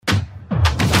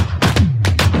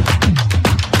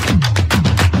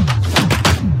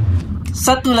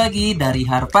Satu lagi dari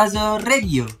Harpazo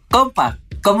Radio,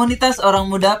 Kompak, komunitas orang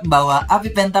muda membawa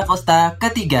api Pentakosta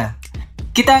ketiga.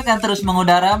 Kita akan terus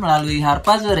mengudara melalui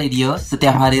Harpazo Radio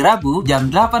setiap hari Rabu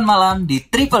jam 8 malam di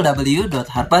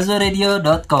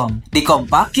www.harpazoradio.com. Di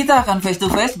Kompak, kita akan face to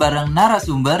face bareng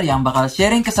narasumber yang bakal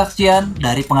sharing kesaksian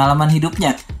dari pengalaman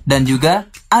hidupnya. Dan juga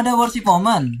ada worship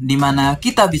moment, di mana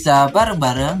kita bisa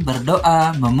bareng-bareng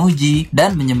berdoa, memuji,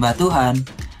 dan menyembah Tuhan.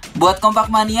 Buat Kompak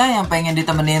Mania yang pengen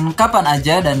ditemenin kapan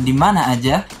aja dan di mana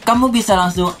aja, kamu bisa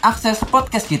langsung akses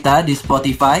podcast kita di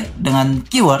Spotify dengan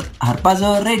keyword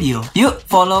Harpazo Radio. Yuk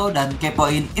follow dan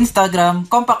kepoin Instagram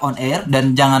Kompak On Air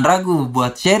dan jangan ragu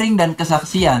buat sharing dan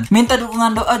kesaksian. Minta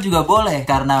dukungan doa juga boleh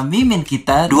karena mimin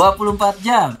kita 24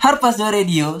 jam. Harpazo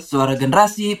Radio, suara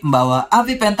generasi pembawa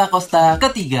api Pentakosta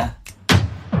ketiga.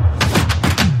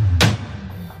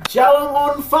 Shalom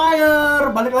on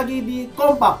fire, balik lagi di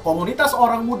Kompak, komunitas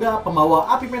orang muda pembawa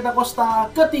api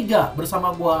Pentakosta ketiga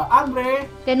bersama gua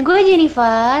Andre dan gue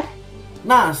Jennifer.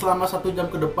 Nah, selama 1 jam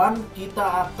ke depan kita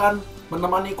akan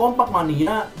menemani Kompak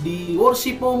Mania di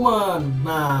worship moment.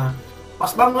 Nah,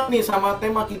 pas banget nih sama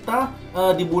tema kita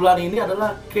di bulan ini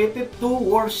adalah created to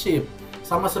worship.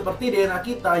 Sama seperti DNA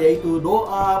kita, yaitu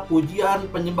doa, pujian,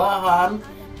 penyembahan.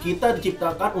 Kita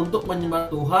diciptakan untuk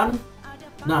menyembah Tuhan.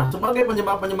 Nah, sebagai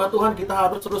penyembah Tuhan, kita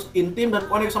harus terus intim dan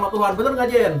connect sama Tuhan. Bener nggak,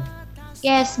 Jen?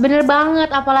 Yes, bener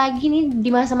banget. Apalagi nih di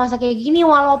masa-masa kayak gini,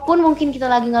 walaupun mungkin kita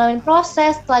lagi ngalamin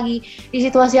proses, lagi di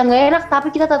situasi yang gak enak,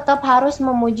 tapi kita tetap harus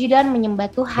memuji dan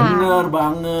menyembah Tuhan. Bener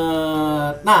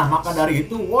banget. Nah, maka dari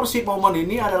itu, worship moment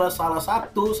ini adalah salah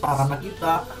satu sarana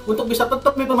kita untuk bisa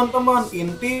tetap nih teman-teman,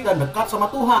 intim dan dekat sama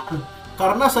Tuhan.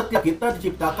 Karena setiap kita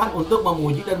diciptakan untuk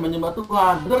memuji dan menyembah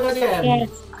Tuhan. Bener nggak, Jen?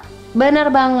 Yes, bener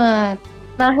banget.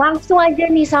 Nah, langsung aja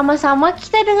nih sama-sama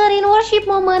kita dengerin worship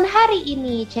moment hari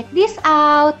ini. Check this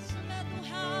out.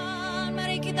 Tuhan,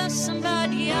 mari kita sembah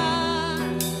Dia.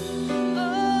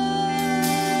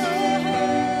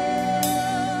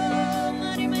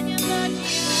 Mari menyembah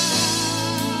Dia.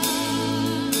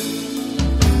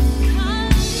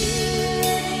 Haleluya,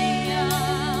 haleluya,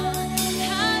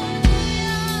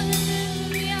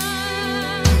 haleluya.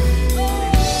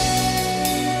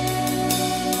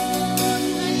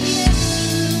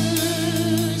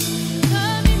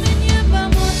 Kami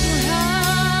menyembah-Mu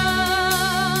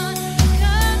Tuhan,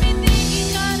 kami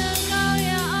tinggikan Engkau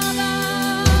ya Allah.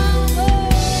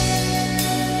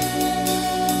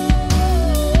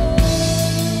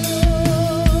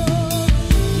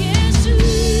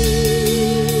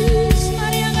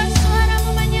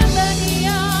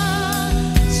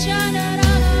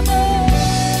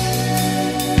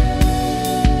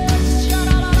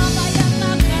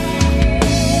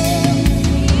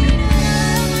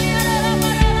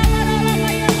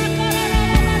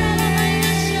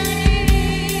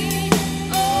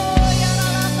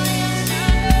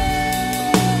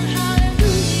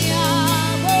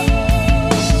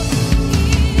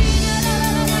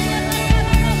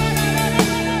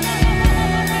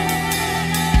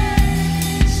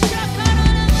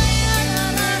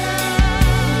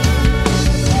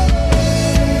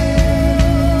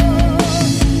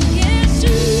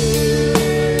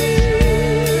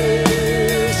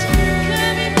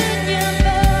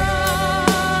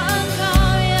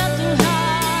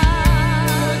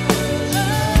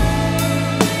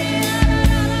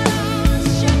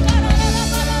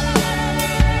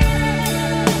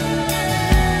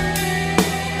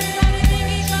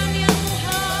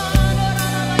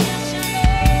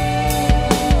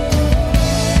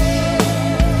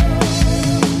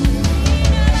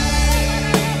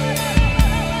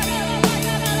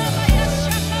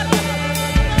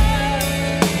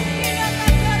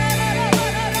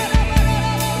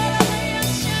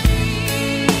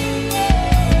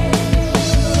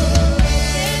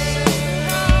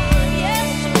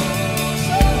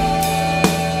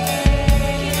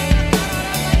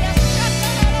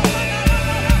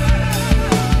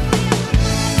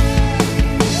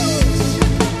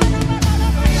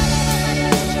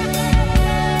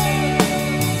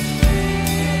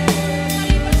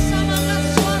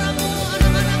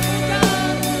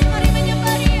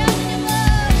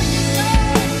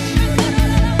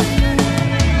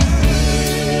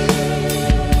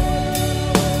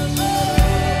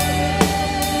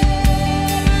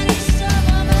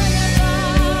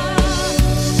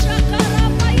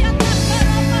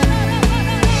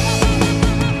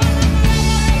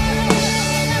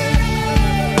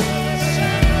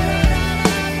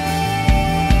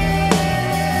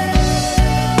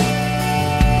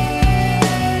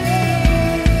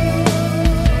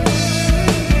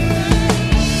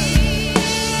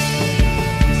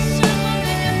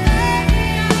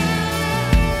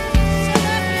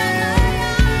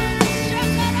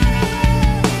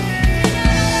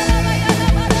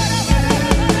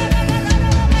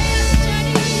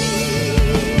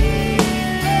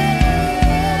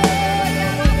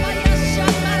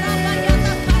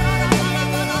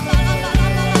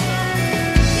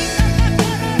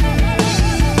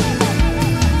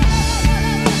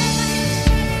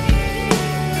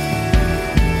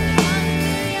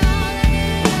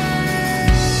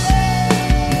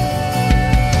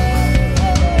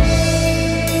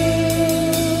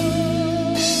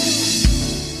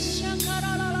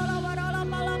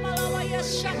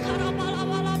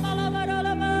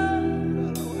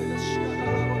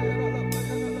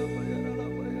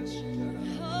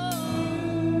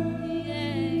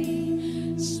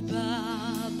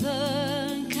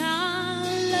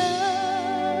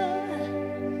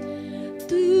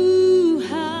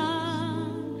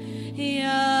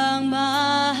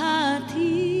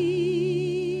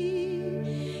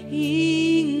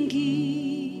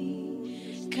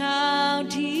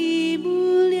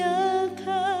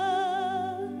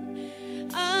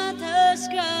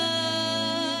 segala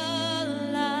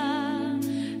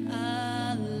Allah.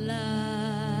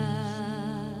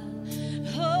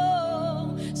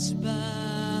 Oh,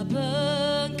 sebab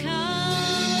Engkaulah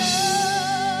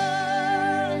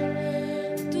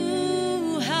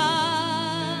Tuhan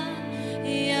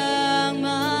yang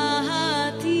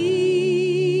Maha Tinggi,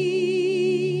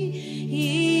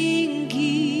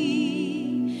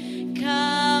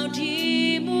 Kau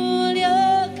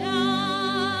dimuliakan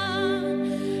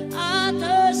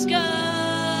atas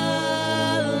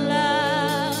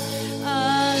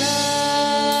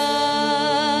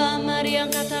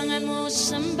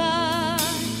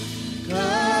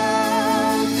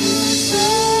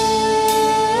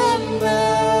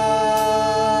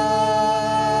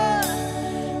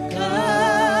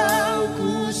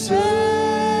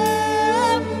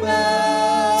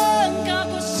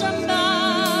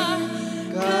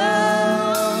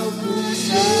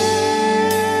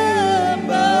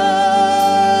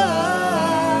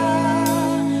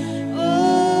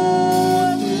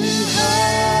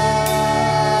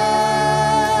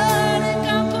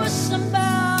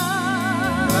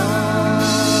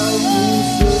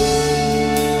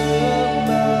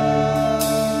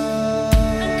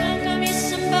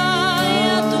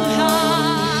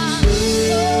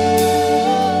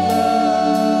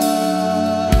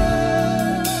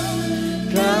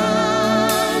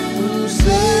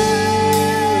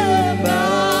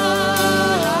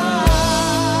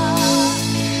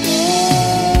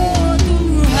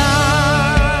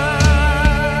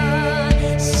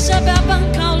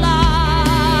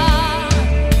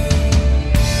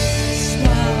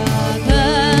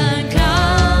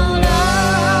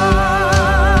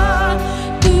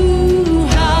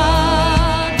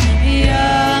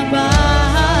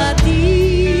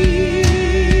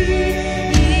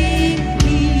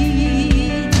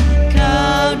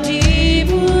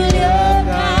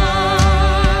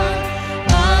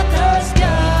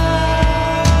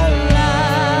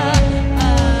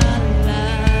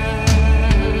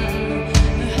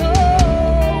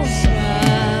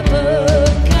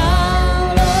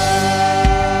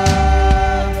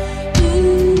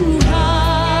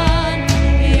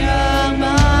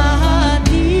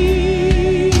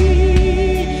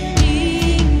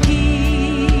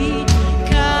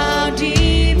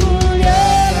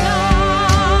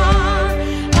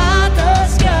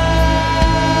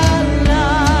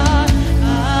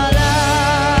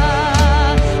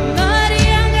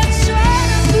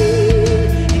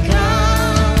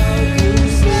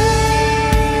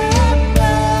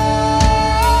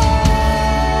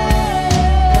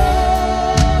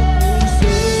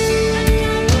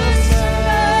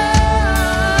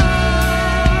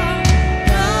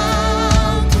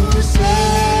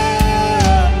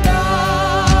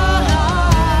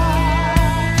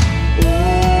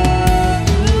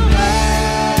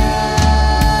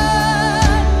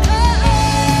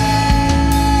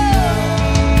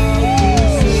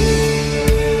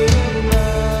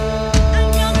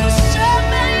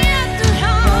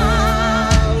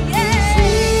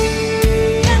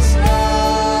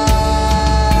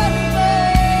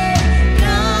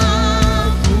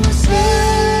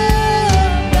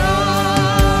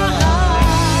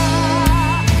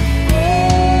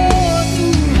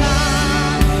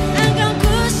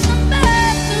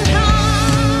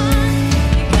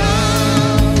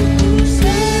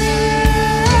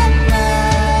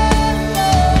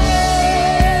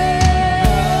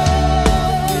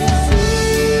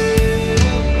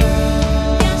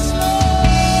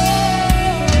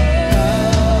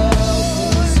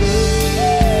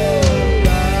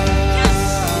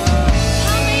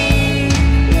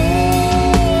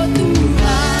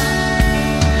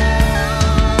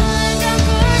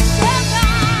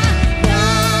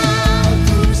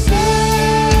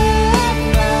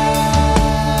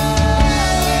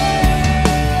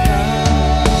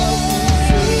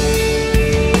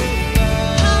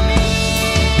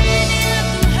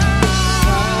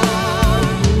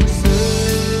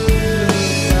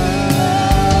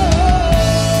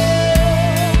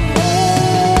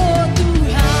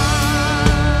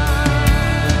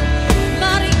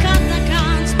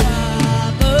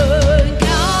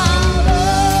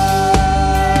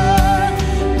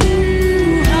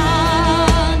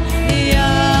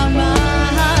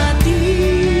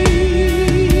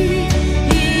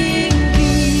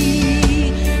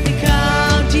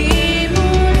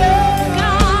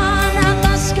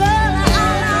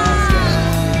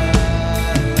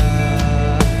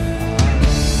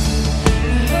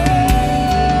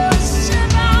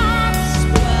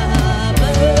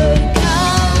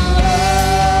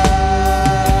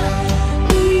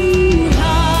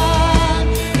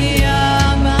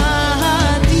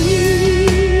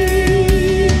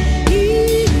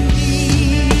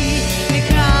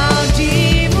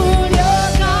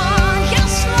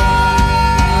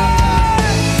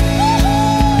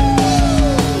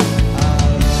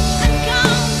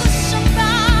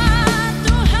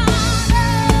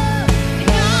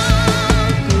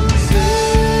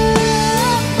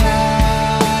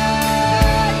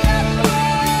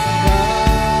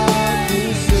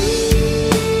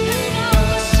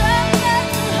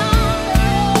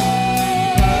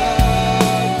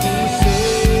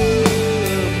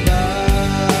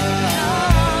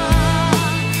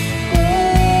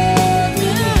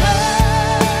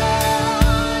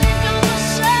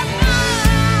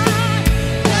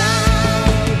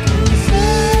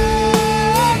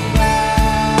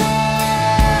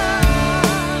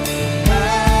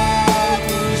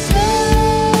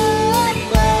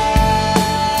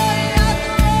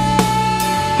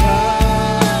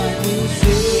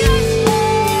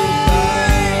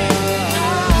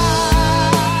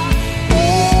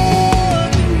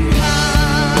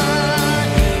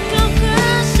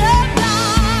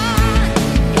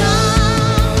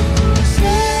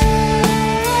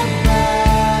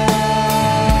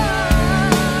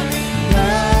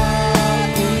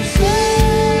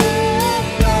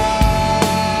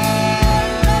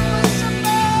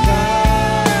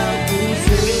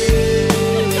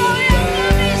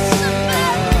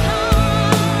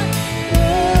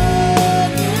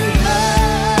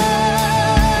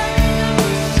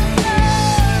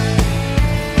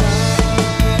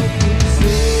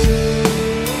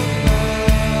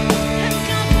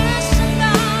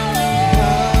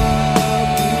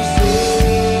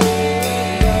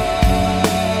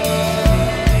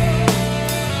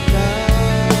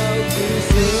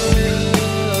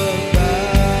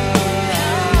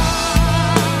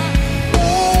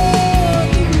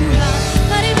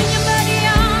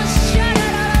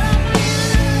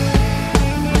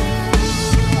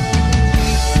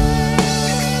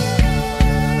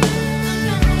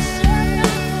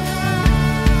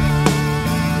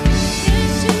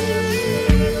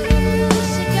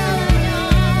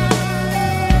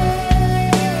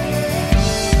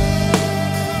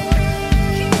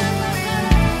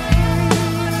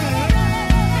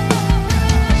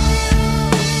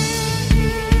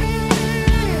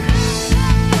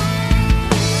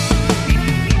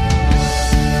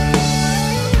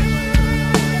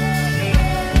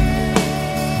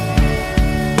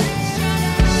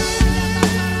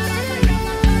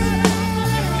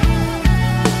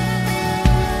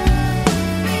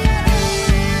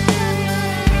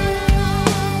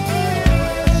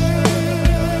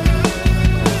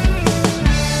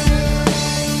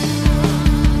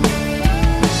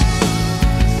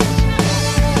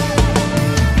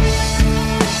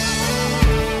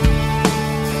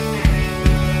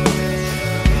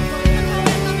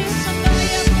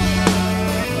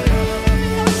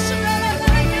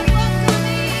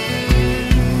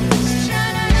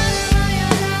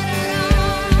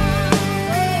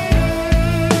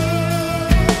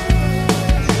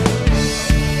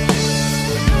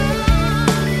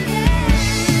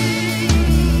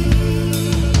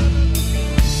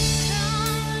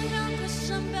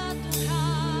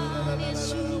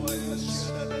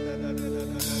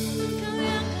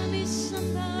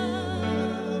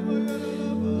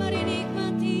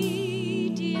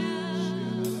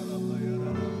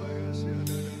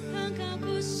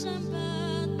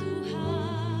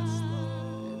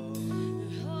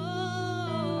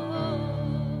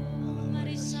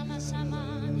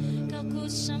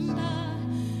sembah,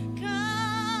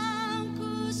 Kau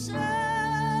ku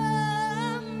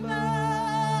sembah,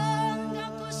 Kau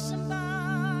ku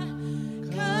sembah,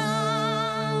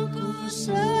 Kau ku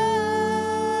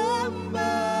sembah,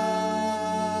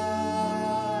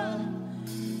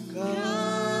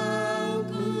 Kau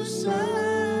ku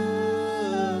sembah,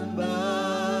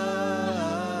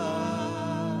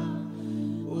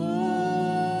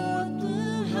 oh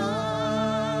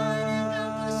Tuhan, Kau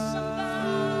ku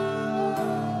sembah,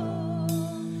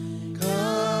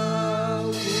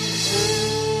 Kau ku sembah,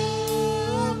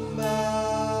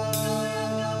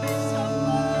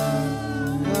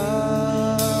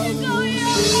 Engkau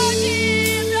yang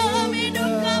hadir dalam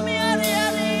hidup kami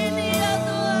hari-hari ini ya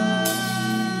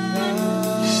Tuhan.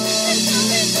 Engkau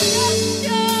itu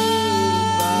dahsyat.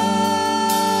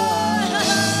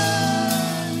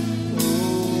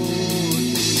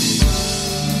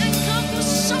 Engkau ku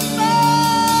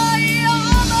sembah ya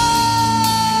Allah.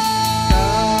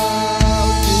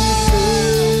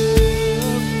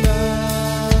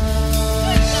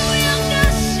 Engkau yang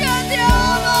dahsyat ya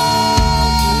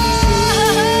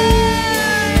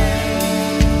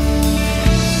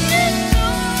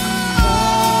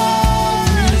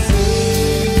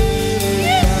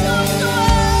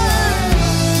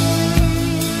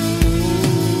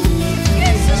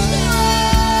Yesus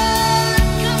Tuhan,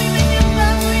 kami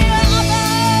menyembah-Mu ya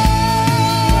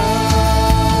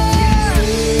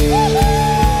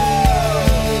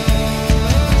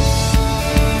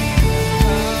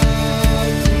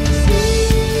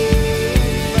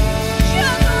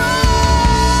Ya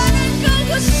Tuhan, Engkau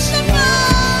ku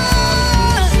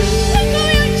sembah, Engkau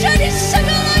yang jadi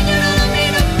segalanya dalam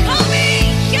hidup kami.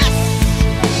 Yes.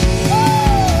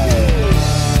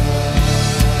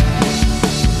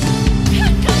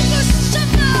 Engkau ku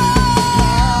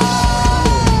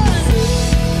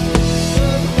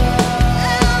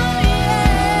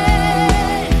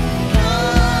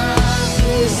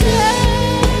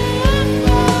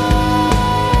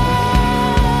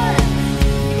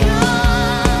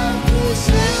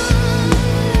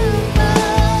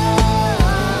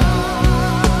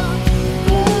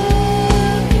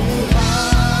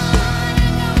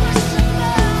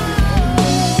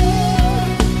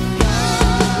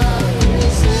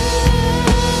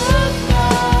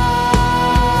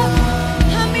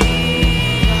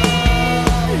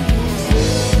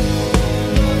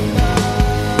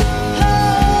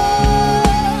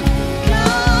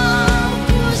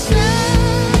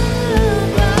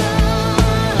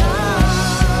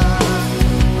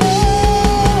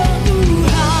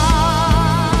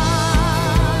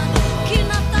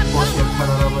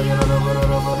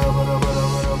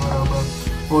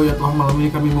Oh ya Tuhan, malam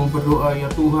ini kami mau berdoa ya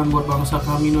Tuhan buat bangsa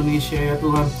kami Indonesia ya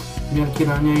Tuhan. Biar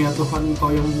kiranya ya Tuhan Engkau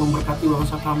yang memberkati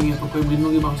bangsa kami ya Tuhan, Kau yang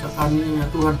melindungi bangsa kami ya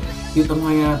Tuhan. Di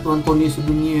tengah ya Tuhan kondisi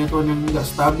dunia ya Tuhan yang enggak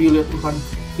stabil ya Tuhan.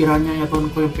 Kiranya ya Tuhan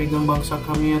Kau yang pegang bangsa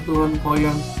kami ya Tuhan, Kau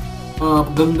yang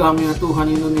genggam ya Tuhan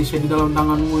Indonesia di dalam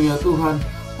tangan-Mu ya Tuhan.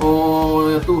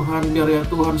 Oh ya Tuhan, biar ya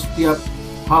Tuhan setiap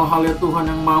hal-hal ya Tuhan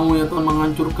yang mau ya Tuhan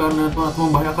menghancurkan ya Tuhan atau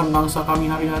membahayakan bangsa kami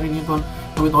hari-hari ini Tuhan,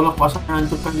 kami tolak kuasanya,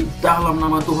 hancurkan di dalam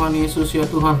nama Tuhan Yesus ya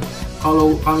Tuhan.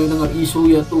 Kalau kami dengar isu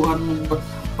ya Tuhan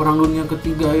perang dunia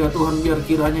ketiga ya Tuhan, biar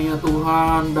kiranya ya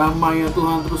Tuhan damai ya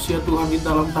Tuhan terus ya Tuhan di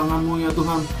dalam tangan-Mu ya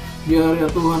Tuhan. Biar ya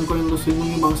Tuhan Kau yang terus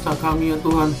lindungi bangsa kami ya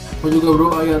Tuhan. Kau juga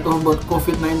berdoa ya Tuhan buat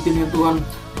COVID-19 ya Tuhan.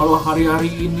 Kalau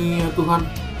hari-hari ini ya Tuhan,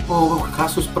 oh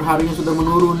kasus per harinya sudah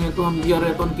menurun ya Tuhan, biar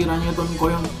ya Tuhan kiranya ya Tuhan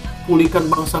Kau yang pulihkan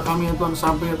bangsa kami ya Tuhan,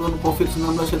 sampai ya Tuhan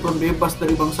COVID-19 ya Tuhan bebas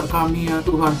dari bangsa kami ya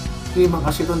Tuhan. Terima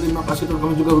kasih Tuhan, terima kasih Tuhan.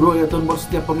 Kami juga berdoa ya Tuhan buat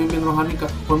setiap pemimpin rohani,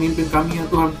 pemimpin kami ya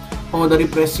Tuhan. Oh dari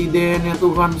presiden ya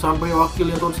Tuhan sampai wakil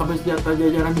ya Tuhan, sampai senjata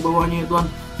jajaran di bawahnya ya Tuhan.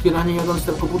 Kiranya ya Tuhan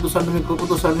setiap keputusan demi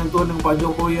keputusan ya Tuhan yang Pak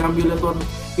Jokowi ambil ya Tuhan,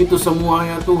 itu semua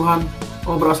ya Tuhan,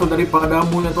 oh berasal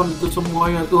daripada-Mu ya Tuhan, itu semua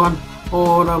ya Tuhan.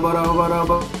 Oh raba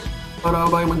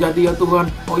yang menjadi ya Tuhan,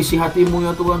 oh isi hati-Mu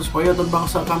ya Tuhan, supaya Tuhan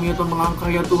bangsa kami ya Tuhan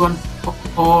melangkah ya Tuhan,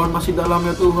 oh masih dalam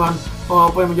ya Tuhan, oh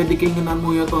apa yang menjadi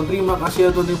keinginan-Mu ya Tuhan. Terima kasih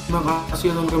ya Tuhan, terima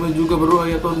kasih ya Tuhan. Kami juga berdoa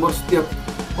ya Tuhan buat setiap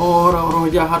roh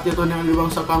jahat ya Tuhan yang ada di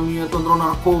bangsa kami ya Tuhan, roh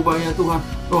narkoba ya Tuhan,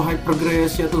 roh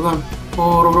hypergrace ya Tuhan,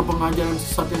 oh roh pengajaran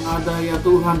sesat yang ada ya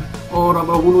Tuhan, oh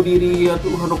roh bunuh diri ya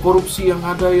Tuhan, roh korupsi yang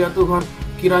ada ya Tuhan.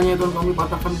 Kiranya Tuhan kami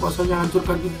patahkan kuasanya,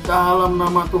 hancurkan di dalam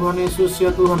nama Tuhan Yesus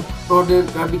ya Tuhan. Roh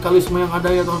radikalisme yang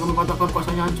ada ya Tuhan, kami patahkan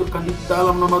kuasanya, hancurkan di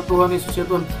dalam nama Tuhan Yesus ya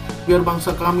Tuhan. Biar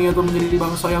bangsa kami ya Tuhan menjadi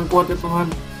bangsa yang kuat ya Tuhan,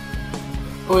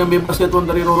 oh yang bebas ya Tuhan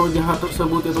dari roh jahat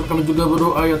tersebut ya Tuhan. Kami juga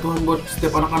berdoa ya Tuhan buat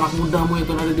setiap anak-anak muda-Mu ya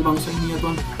Tuhan ada di bangsa ini ya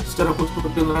Tuhan, secara khusus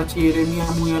untuk generasi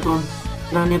Yeremia-Mu ya Tuhan.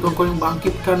 Dan ya Tuhan Kau yang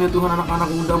bangkitkan ya Tuhan anak-anak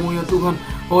muda-Mu ya Tuhan,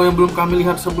 Oh, yang belum kami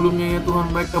lihat sebelumnya ya Tuhan,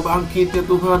 mereka bangkit ya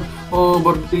Tuhan. Oh,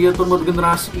 berdiri ya Tuhan buat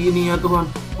generasi ini ya Tuhan.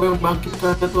 Oh, yang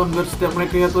bangkitkan ya Tuhan, biar setiap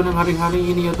mereka ya Tuhan yang hari-hari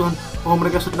ini ya Tuhan, oh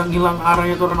mereka sedang hilang arah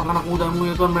ya Tuhan, anak-anak mudamu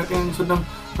ya Tuhan, mereka yang sedang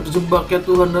terjebak ya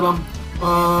Tuhan dalam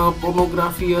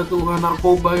pornografi ya Tuhan,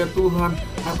 narkoba ya Tuhan,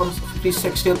 hypersex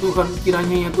seks ya Tuhan,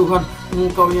 kiranya ya Tuhan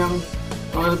Engkau yang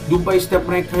jumpai setiap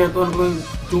mereka ya Tuhan,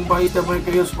 jumpai setiap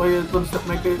mereka ya, supaya Tuhan setiap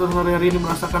mereka ya Tuhan hari-hari ini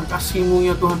merasakan kasih-Mu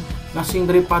ya Tuhan, kasih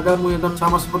daripadamu ya Tuhan,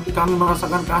 sama seperti kami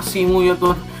merasakan kasih-Mu ya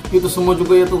Tuhan. Itu semua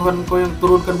juga ya Tuhan, Kau yang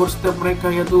turunkan buat setiap mereka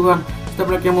ya Tuhan,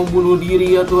 setiap mereka yang membunuh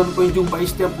diri ya Tuhan, Kau yang jumpai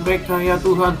setiap mereka ya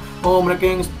Tuhan. Oh, mereka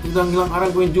yang sedang hilang arah,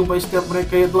 Kau yang jumpai setiap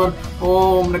mereka ya Tuhan.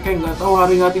 Oh, mereka yang nggak tahu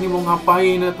hari-hari ini mau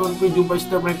ngapain ya Tuhan, Kau yang jumpai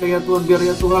setiap mereka ya Tuhan, biar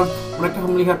ya Tuhan mereka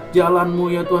melihat jalan-Mu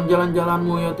ya Tuhan,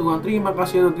 jalan-jalan-Mu ya Tuhan. Terima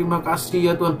kasih ya Tuhan, terima kasih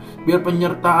ya Tuhan, biar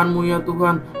penyertaan-Mu ya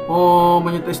Tuhan, oh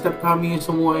menyertai setiap kami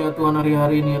semua ya Tuhan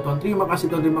hari-hari ini ya Tuhan. Terima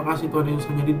kasih Tuhan Yesus,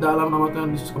 hanya di dalam nama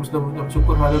Tuhan Yesus kami sudah mengucap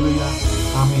syukur, haleluya,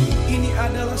 amin. Ini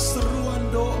adalah seruan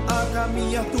doa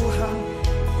kami ya Tuhan,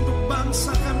 untuk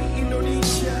bangsa kami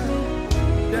Indonesia.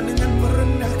 Dan dengan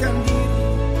merendahkan diri,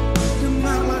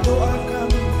 dengarlah doa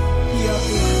kami ya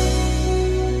Tuhan.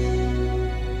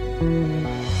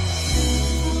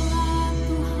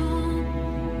 Tuhan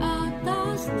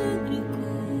atas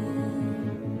negeriku,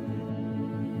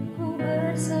 Ku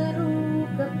berseru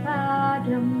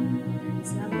kepadamu,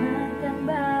 selamatkan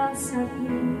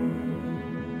bangsaku.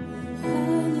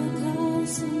 hanya Kau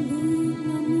sanggup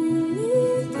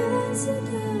memulihkan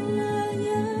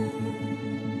segalanya.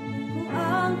 Ku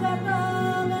angkat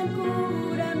tanganku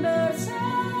dan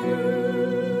berseru,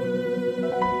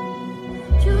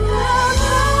 Jua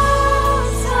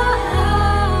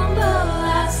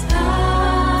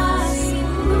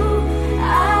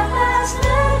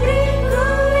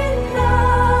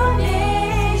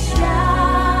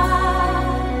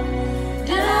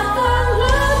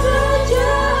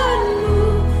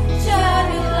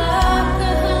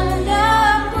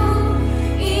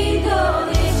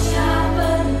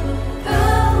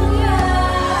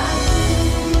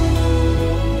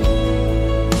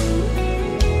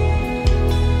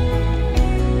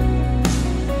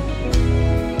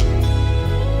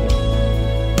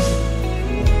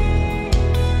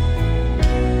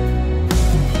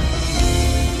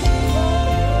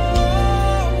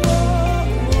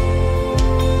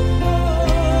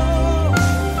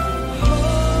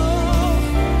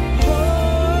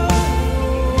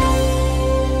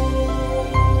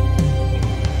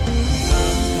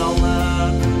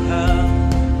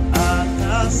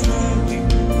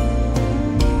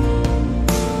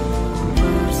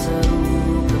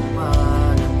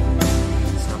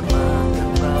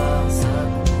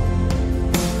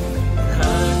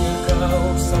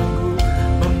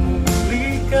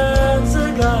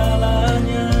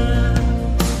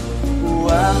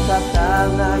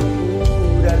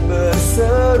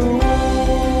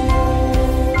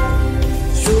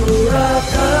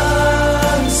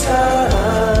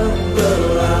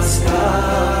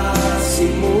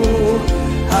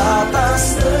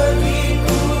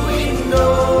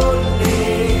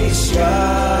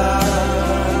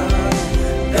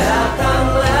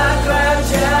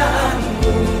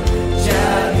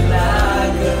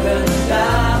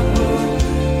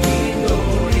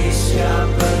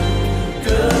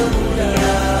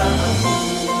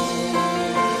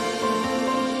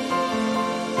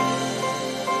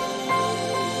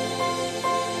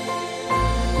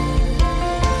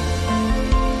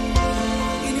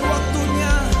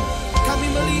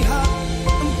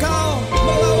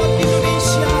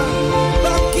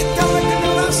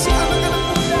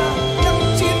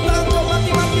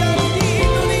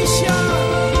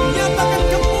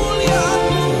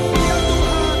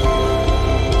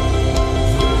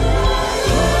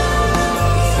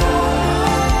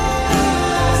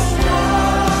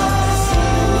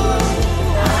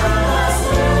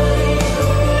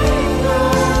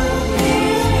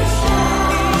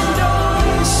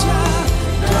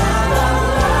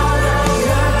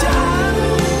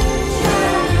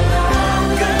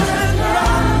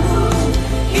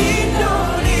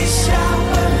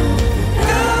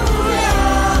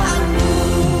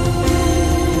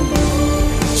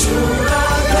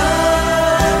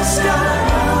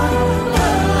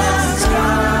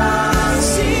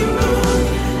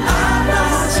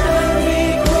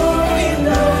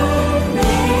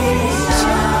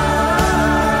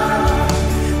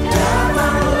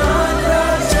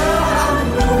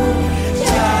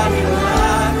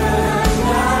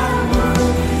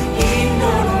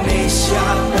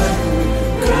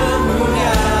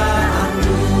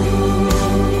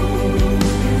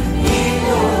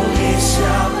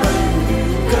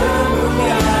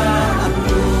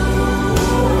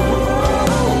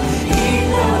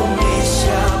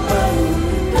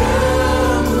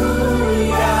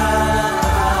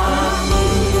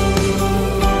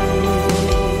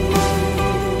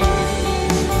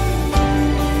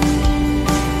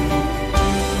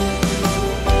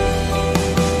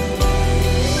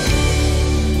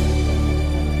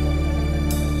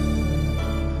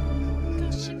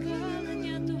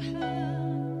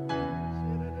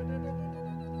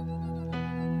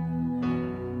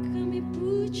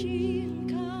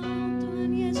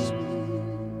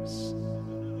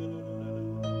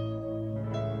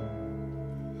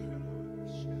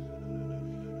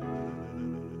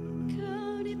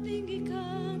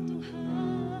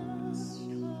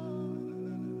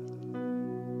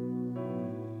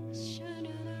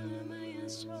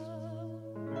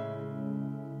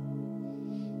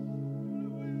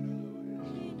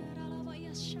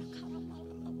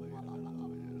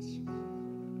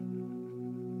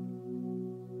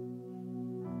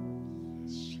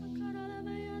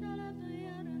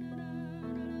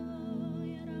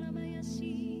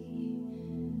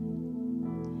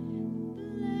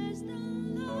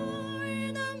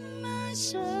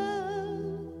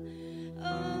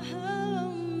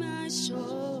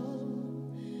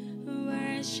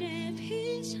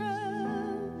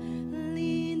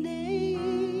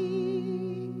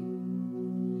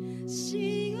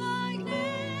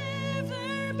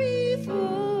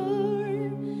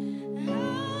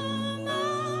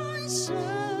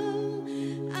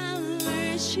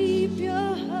worship your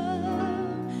holy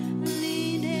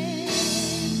name.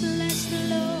 Bless the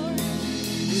Lord.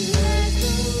 Bless the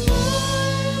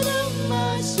Lord of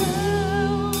my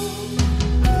soul.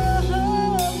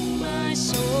 Oh, my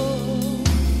soul.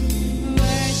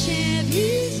 Worship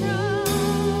His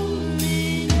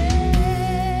holy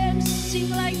name.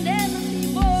 Sing like never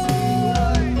before.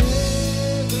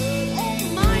 Oh,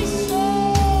 my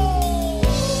soul.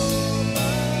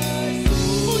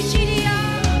 Puji Dia,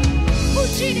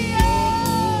 puji Dia.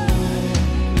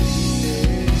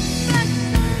 Bless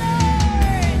the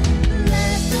Lord,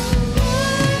 bless the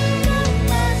Lord of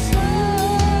my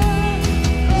soul.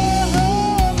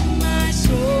 Oh, my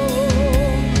soul,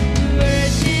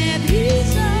 worship His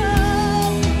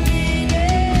holy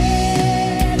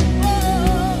name.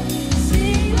 Oh,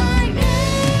 sing like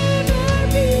never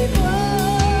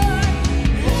before.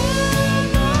 Oh,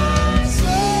 my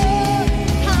soul,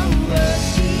 I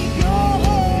worship Your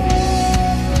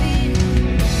holy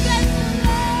name. Bless the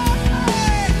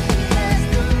Lord, bless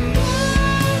the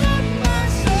Lord of my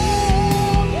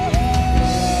soul.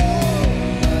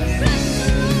 Bless the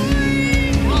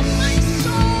Lord of my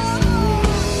soul.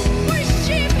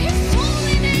 Worship His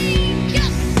holy name.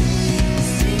 Yes,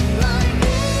 sing like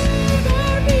never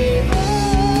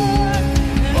before.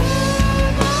 Oh,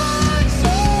 my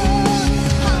soul,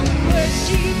 I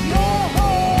worship Your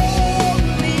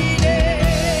holy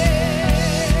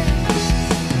name.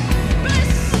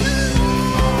 Bless the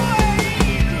Lord,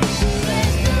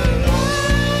 bless the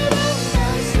Lord of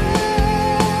my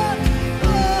soul.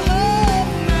 Oh,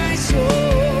 my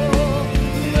soul,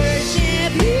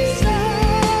 worship His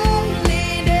holy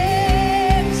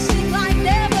name. Sing like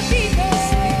never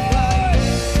before.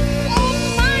 Oh,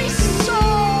 my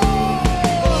soul,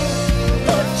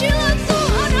 pujilah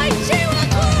Tuhan, hai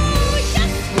jiwaku.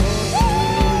 Yes,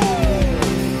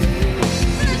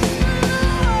 bless the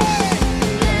Lord,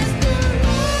 bless the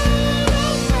Lord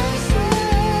of my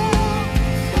soul.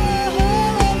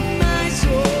 Oh, my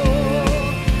soul,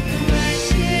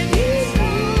 worship His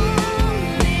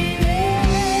holy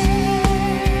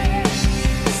name.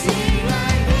 Sing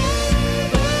like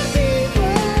never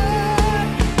before.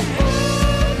 Oh,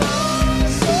 my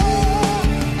soul,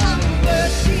 I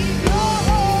worship Your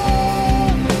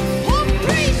holy. Oh,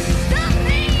 praise the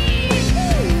name.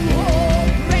 Oh,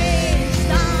 praise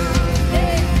the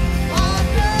name of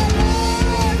the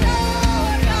Lord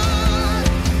our God.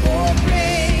 Oh,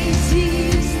 praise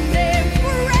His name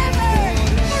forever,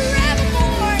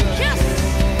 forevermore. Yes,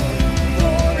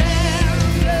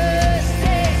 forever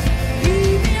stay. We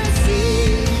will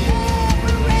sing your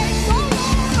praise, oh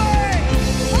Lord,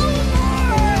 oh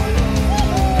Lord.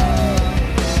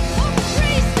 Oh,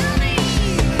 praise the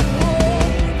name. Oh,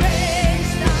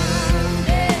 praise the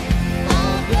name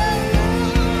of the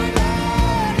Lord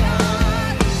our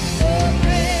God. Oh,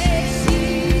 praise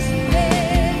His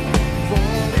name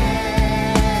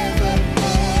forevermore.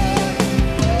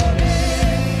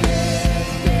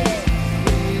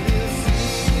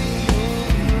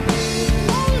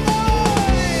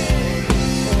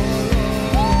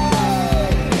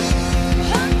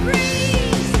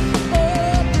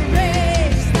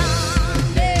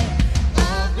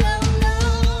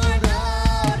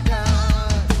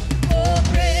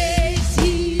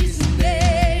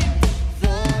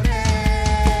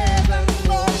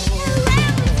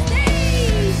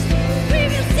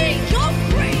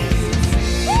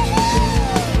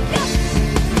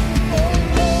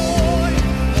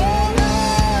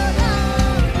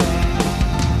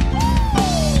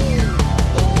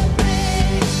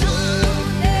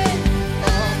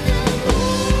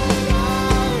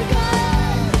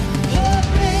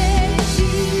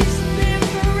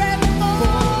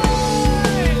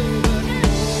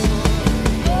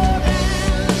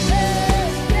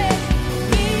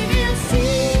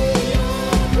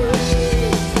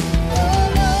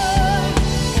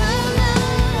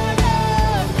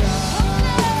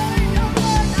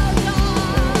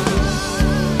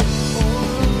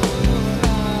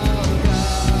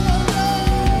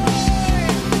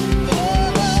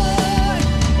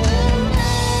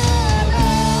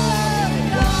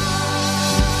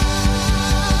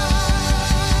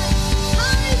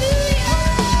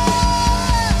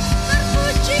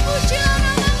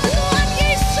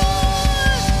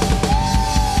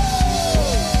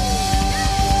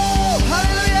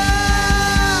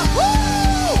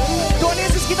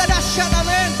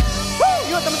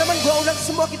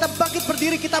 Semua kita bangkit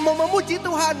berdiri, kita mau memuji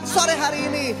Tuhan sore hari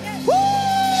ini.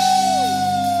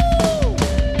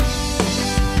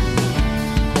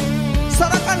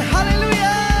 Sorakan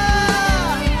haleluya.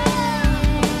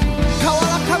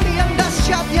 Kaulah kami yang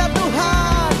dahsyat ya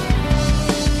Tuhan.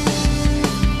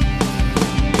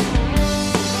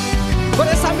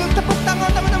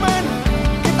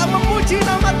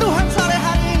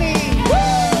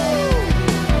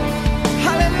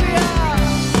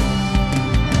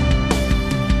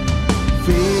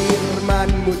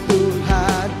 firman-Mu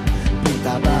Tuhan,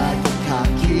 berita bagi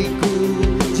kakiku.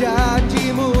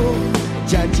 Janji-Mu,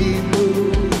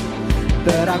 janji-Mu,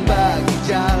 terang bagi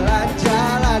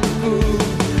jalan-jalanku.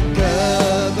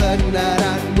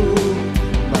 Kebenaran-Mu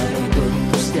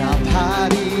menuntunku setiap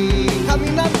hari.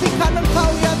 Kami nantikan Engkau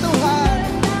ya Tuhan,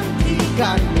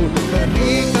 nantikan-Mu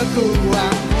beri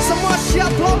kekuatan. Semua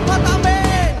siap lompat,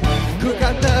 amin. Ku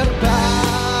kan terbang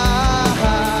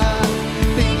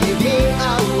tinggi di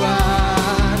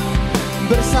awan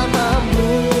bersama-Mu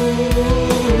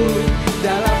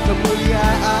dalam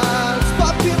kemuliaan.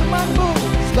 Sebab firman-Mu,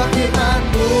 sebab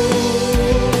firman-Mu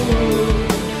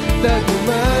teguh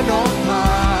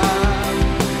menopang.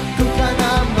 Ku kan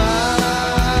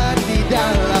aman di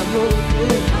dalam-Mu.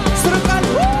 Serukan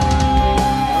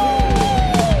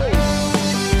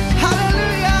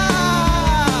haleluya.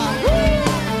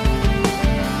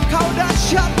 Kau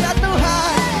dahsyat ya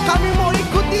Tuhan, kami mau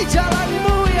ikuti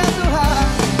jalan-Mu ya Tuhan.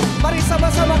 Mari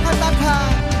sama-sama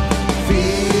katakan,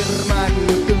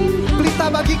 firman-Mu itu pelita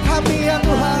bagi kami ya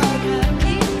Tuhan.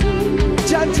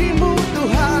 Janji-Mu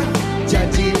Tuhan,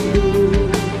 janji-Mu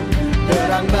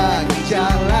terang bagi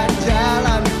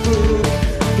jalan-jalanku.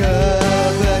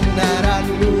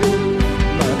 Kebenaran-Mu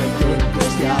menuntunku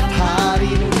setiap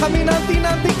hari. Kami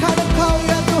nantikan Engkau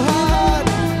ya Tuhan,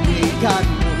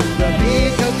 ikan-Mu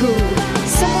beri keku.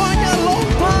 Semuanya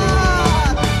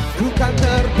lompat, ku kan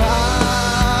terbang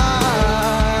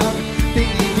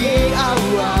tinggi di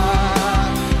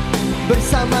awan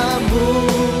bersama-Mu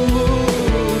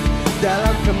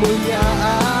dalam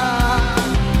kemuliaan.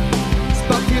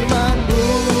 Sebab firman-Mu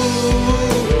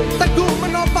teguh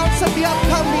menopang setiap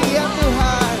kami ya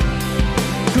Tuhan.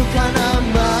 Ku kan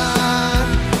aman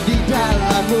di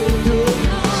dalam-Mu.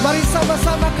 Mari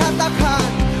sama-sama katakan,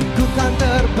 ku kan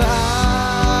terbang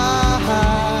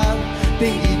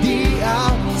tinggi di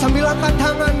awan. Sambil angkat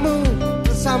tangan-Mu,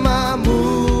 bersama-Mu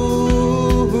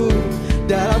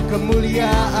dalam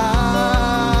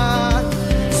kemuliaan.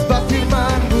 Sebab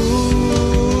firman-Mu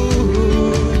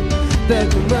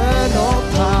teguh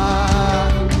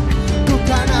menopang. Ku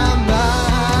kan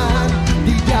aman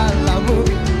di dalam-Mu.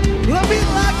 Lebih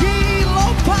lagi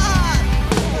lompat,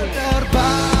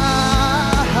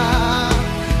 terbang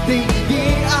tinggi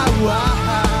di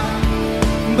awan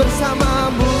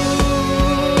bersama-Mu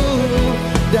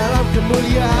dalam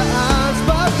kemuliaan.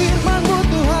 Sebab firman-Mu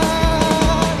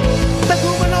Tuhan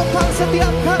teguh menopang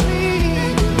setiap kami.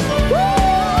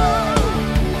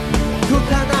 Ku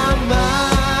kan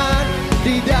aman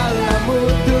di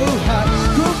dalam-Mu Tuhan.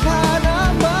 Ku kan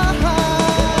aman,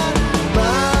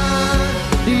 aman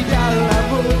di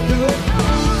dalam-Mu Tuhan.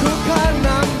 Ku kan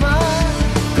aman,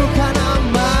 ku kan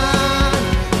aman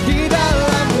di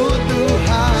dalam-Mu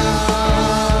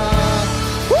Tuhan.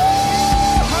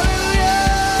 Haleluya.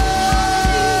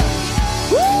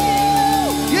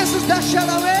 Yesus dahsyat,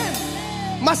 amin.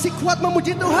 Masih kuat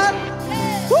memuji Tuhan.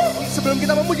 Sebelum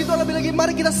kita memuji Tuhan lebih lagi,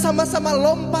 mari kita sama-sama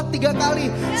lompat 3 kali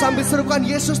sambil serukan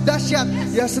Yesus dahsyat.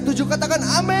 Yang setuju katakan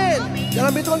amin.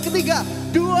 Dalam hitungan ketiga,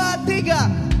 2, 3.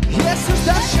 Yesus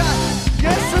dahsyat,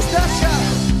 Yesus dahsyat,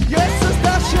 Yesus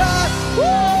dahsyat.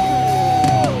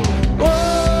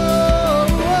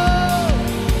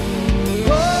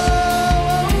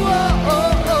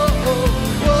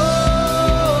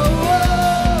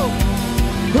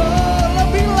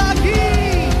 Lebih lagi.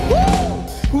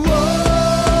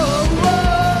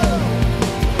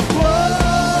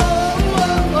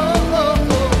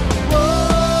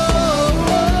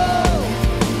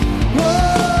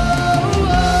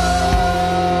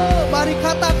 Mari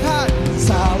katakan,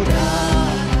 saudara,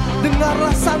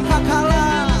 dengarlah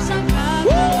sangkakala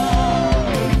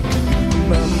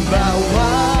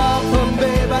membawa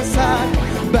pembebasan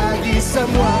bagi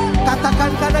semua.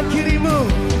 Katakan kanan kirimu,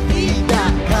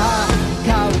 tidakkah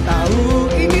kau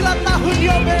tahu inilah tahun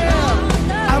Yobel?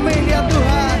 Amin ya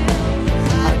Tuhan.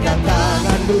 Angkat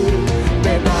tanganmu,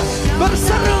 bebas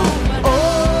berseru.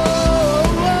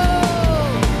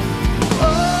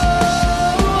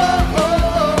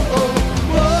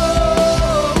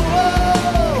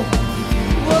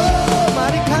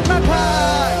 Mari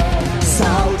katakan,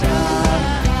 saudara,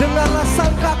 dengarlah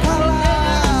sangkakala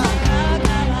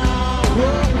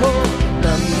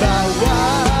membawa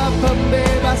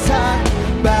pembebasan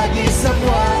bagi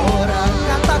semua orang.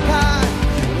 Katakan,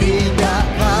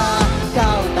 tidakkah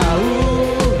kau tahu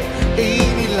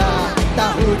inilah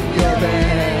tahun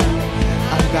Yobel?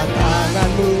 Angkat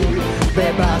tanganmu,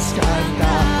 bebaskan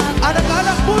kau.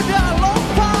 Anak-anak muda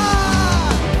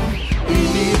lompat.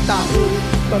 Ini tahun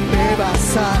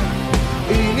pembebasan,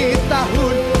 ini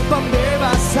tahun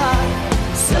pembebasan.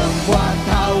 Semua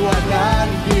tawanan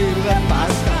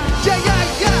dilepaskan. Ya ya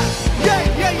ya ya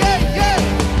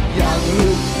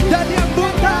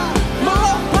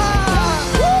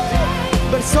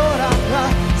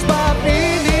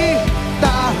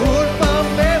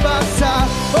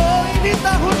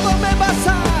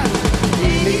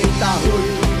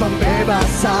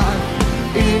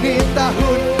Ini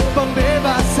tahun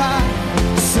pembebasan,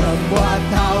 semua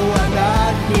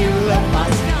tawanan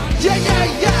dilepaskan. Ya ya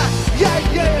ya ya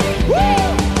ya.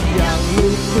 Yang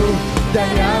lumpuh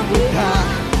dan yang buta,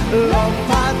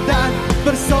 lompat dan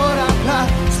bersoraklah.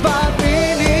 Sebab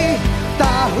ini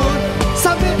tahun,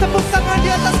 sambil tepuk tangan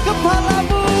di atas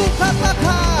kepalamu,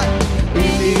 katakan,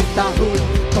 ini tahun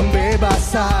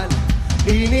pembebasan,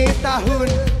 ini tahun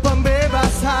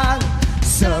pembebasan,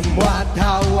 semua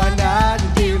tawanan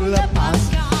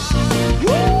dilepaskan.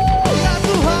 Ya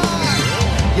Tuhan,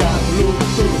 yang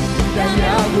lumpuh dan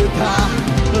yang buta,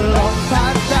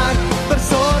 lompat dan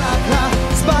bersoraklah.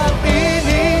 Sebab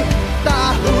ini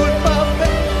tahun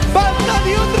pembebasan,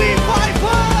 Youth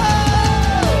Revival.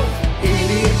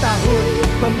 Ini tahun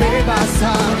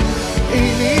pembebasan,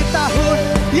 ini tahun,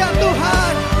 ya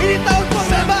Tuhan, ini tahun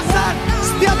pembebasan.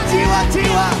 Setiap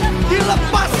jiwa-jiwa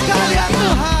dilepaskan, ya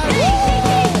Tuhan.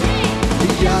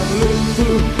 Yang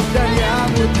lumpuh dan yang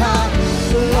buta,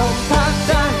 lompat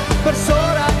dan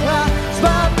bersoraklah.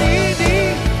 Sebab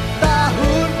ini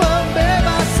tahun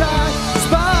pembebasan.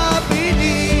 Sebab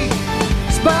ini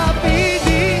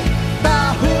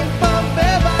tahun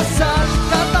pembebasan.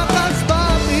 Katakan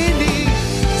sebab ini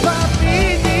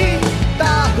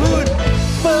tahun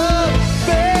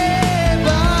pembebasan.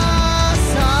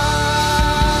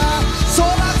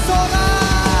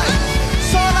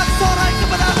 Sorak-sorai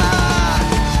kebenaran.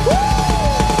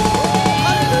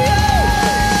 Haleluya,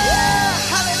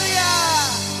 haleluya.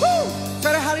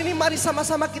 Sore hari ini mari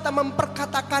sama-sama kita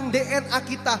memperkatakan DNA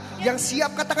kita yang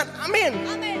siap. Katakan amin.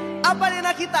 Apa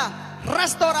DNA kita?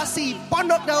 Restorasi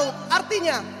Pondok Daud.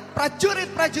 Artinya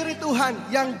prajurit-prajurit Tuhan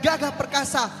yang gagah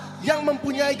perkasa, yang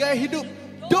mempunyai gaya hidup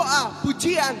doa,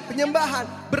 pujian, penyembahan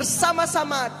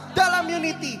bersama-sama dalam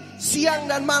unity siang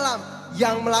dan malam,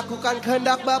 yang melakukan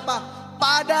kehendak Bapa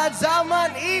pada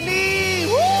zaman ini.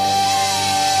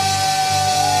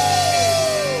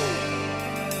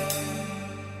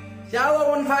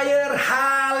 Shalom on fire,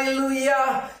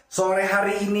 haleluya. Sore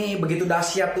hari ini begitu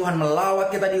dahsyat Tuhan melawat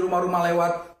kita di rumah-rumah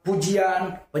lewat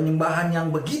pujian, penyembahan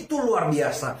yang begitu luar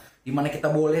biasa, di mana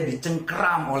kita boleh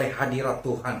dicengkeram oleh hadirat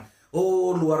Tuhan.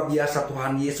 Oh, luar biasa,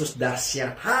 Tuhan Yesus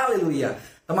dahsyat. Haleluya.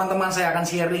 Teman-teman, saya akan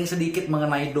sharing sedikit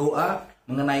mengenai doa,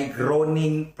 mengenai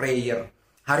groaning prayer.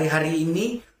 Hari-hari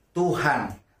ini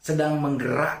Tuhan sedang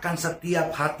menggerakkan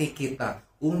setiap hati kita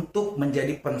untuk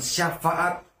menjadi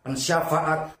pensyafaat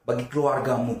bagi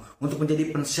keluargamu, untuk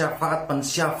menjadi pensyafaat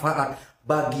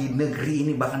bagi negeri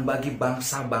ini, bahkan bagi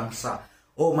bangsa-bangsa.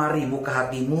 Oh, mari buka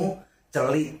hatimu,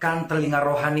 celikkan telinga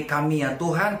rohani kami ya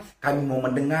Tuhan. Kami mau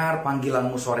mendengar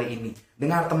panggilan-Mu sore ini.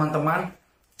 Dengar teman-teman,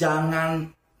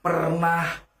 jangan pernah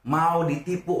mau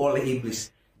ditipu oleh iblis.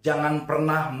 Jangan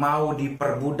pernah mau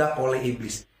diperbudak oleh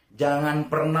iblis. Jangan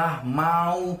pernah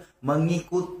mau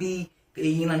mengikuti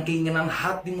keinginan-keinginan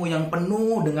hatimu yang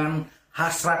penuh dengan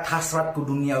hasrat-hasrat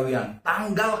keduniawian.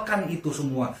 Tanggalkan itu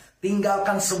semua.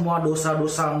 Tinggalkan semua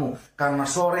dosa-dosamu. Karena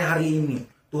sore hari ini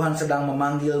Tuhan sedang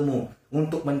memanggilmu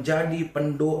untuk menjadi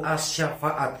pendoa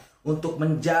syafaat, untuk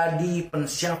menjadi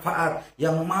pensyafaat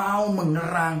yang mau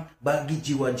mengerang bagi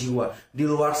jiwa-jiwa. Di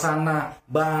luar sana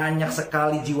banyak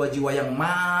sekali jiwa-jiwa yang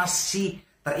masih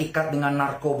terikat dengan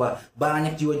narkoba.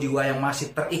 Banyak jiwa-jiwa yang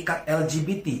masih terikat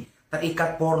LGBT,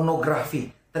 terikat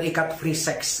pornografi, terikat free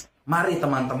sex. Mari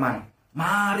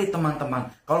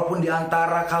teman-teman, kalaupun di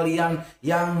antara kalian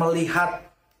yang melihat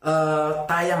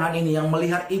tayangan ini, yang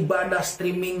melihat ibadah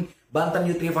streaming Banten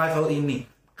Youth Revival ini,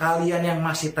 kalian yang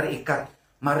masih terikat,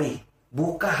 mari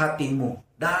buka hatimu,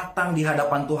 datang di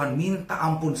hadapan Tuhan, minta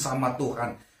ampun sama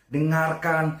Tuhan.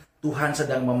 Dengarkan, Tuhan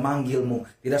sedang memanggilmu.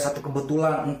 Tidak satu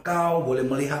kebetulan engkau boleh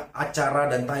melihat acara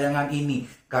dan tayangan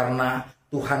ini, karena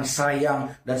Tuhan sayang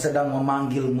dan sedang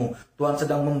memanggilmu. Tuhan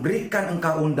sedang memberikan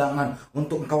engkau undangan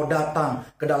untuk engkau datang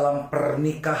ke dalam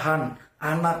pernikahan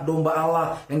anak domba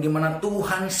Allah, yang dimana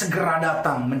Tuhan segera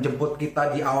datang menjemput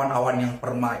kita di awan-awan yang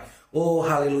permai. Oh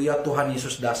haleluya, Tuhan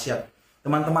Yesus dahsyat.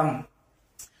 Teman-teman,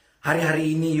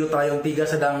 hari-hari ini Youth Rayon 3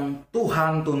 sedang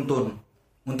Tuhan tuntun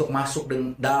untuk masuk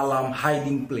dalam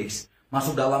hiding place,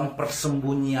 masuk dalam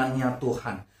persembunyiannya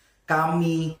Tuhan.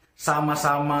 Kami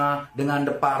sama-sama dengan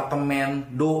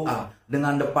departemen doa,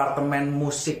 dengan departemen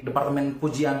musik, departemen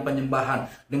pujian penyembahan,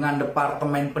 dengan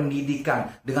departemen pendidikan,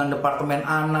 dengan departemen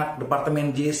anak,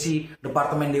 departemen JC,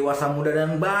 departemen dewasa muda,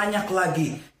 dan banyak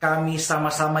lagi. Kami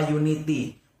sama-sama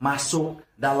unity masuk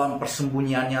dalam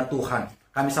persembunyiannya Tuhan.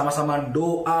 Kami sama-sama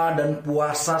doa dan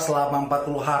puasa selama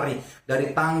 40 hari.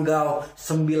 Dari tanggal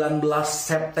 19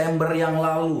 September yang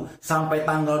lalu sampai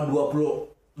tanggal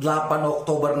 28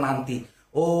 Oktober nanti.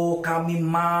 Oh, kami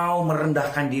mau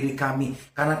merendahkan diri kami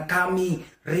karena kami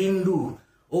rindu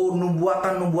Oh,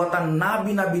 nubuatan-nubuatan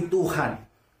nabi-nabi Tuhan,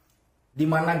 di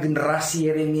mana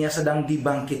generasi Yeremia sedang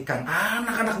dibangkitkan.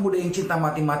 Anak-anak muda yang cinta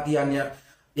mati-matiannya,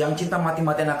 yang cinta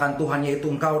mati-matian akan Tuhan,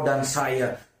 yaitu engkau dan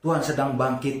saya, Tuhan sedang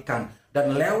bangkitkan.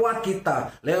 Dan lewat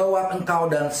kita, lewat engkau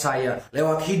dan saya,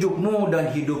 lewat hidupmu dan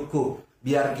hidupku,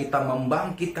 biar kita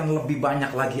membangkitkan lebih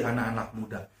banyak lagi anak-anak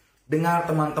muda. Dengar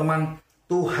teman-teman,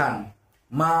 Tuhan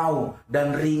mau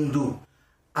dan rindu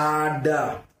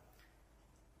ada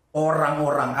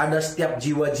orang-orang, ada setiap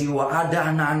jiwa-jiwa,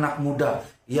 ada anak-anak muda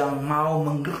yang mau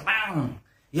mengerang.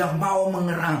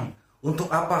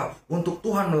 Untuk apa? Untuk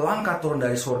Tuhan melangkah turun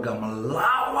dari surga,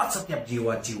 melawat setiap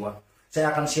jiwa-jiwa.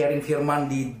 Saya akan sharing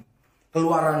firman di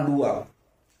Keluaran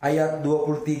 2 ayat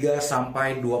 23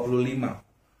 sampai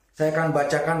 25. Saya akan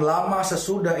bacakan. Lama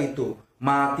sesudah itu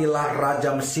matilah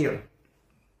Raja Mesir,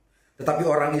 tetapi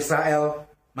orang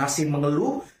Israel masih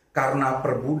mengeluh karena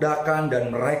perbudakan,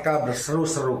 dan mereka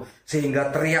berseru-seru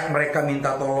sehingga teriak mereka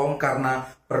minta tolong karena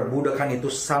perbudakan itu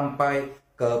sampai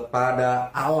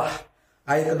kepada Allah.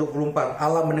 Ayat ke-24,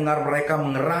 Allah mendengar mereka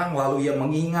mengerang, lalu ia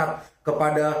mengingat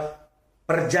kepada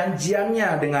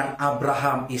perjanjiannya dengan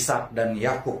Abraham, Ishak, dan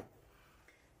Yakub.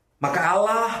 Maka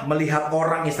Allah melihat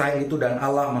orang Israel itu dan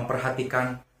Allah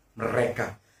memperhatikan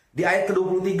mereka. Di ayat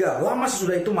ke-23, lama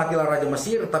sesudah itu matilah Raja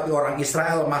Mesir, tetapi orang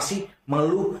Israel masih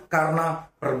mengeluh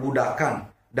karena perbudakan,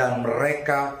 dan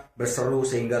mereka berseru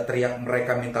sehingga teriak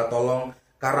mereka minta tolong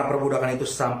karena perbudakan itu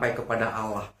sampai kepada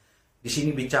Allah. Di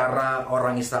sini bicara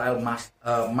orang Israel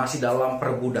masih dalam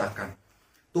perbudakan.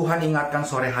 Tuhan ingatkan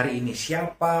sore hari ini,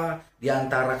 siapa di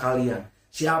antara kalian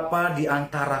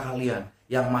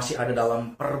yang masih ada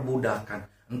dalam perbudakan,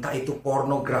 entah itu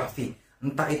pornografi,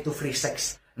 entah itu free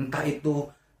sex, entah itu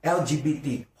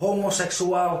LGBT,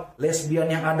 homoseksual, lesbian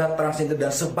yang ada, transgender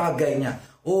dan sebagainya.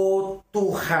 Oh,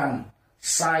 Tuhan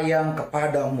sayang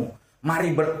kepadamu.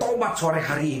 Mari bertobat sore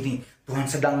hari ini. Tuhan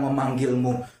sedang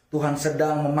memanggilmu. Tuhan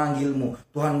sedang memanggilmu.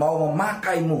 Tuhan mau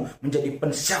memakaimu menjadi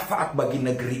pensyafaat bagi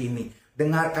negeri ini.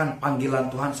 Dengarkan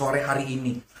panggilan Tuhan sore hari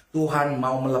ini. Tuhan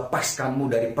mau melepaskanmu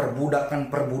dari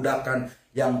perbudakan-perbudakan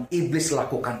yang iblis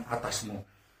lakukan atasmu.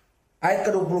 Ayat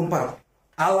ke-24.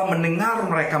 Allah mendengar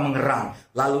mereka mengerang,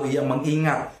 lalu ia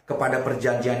mengingat kepada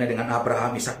perjanjiannya dengan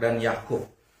Abraham, Ishak, dan Yakub.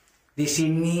 Di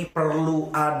sini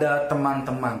perlu ada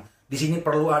teman-teman. Di sini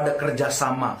perlu ada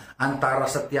kerjasama antara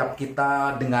setiap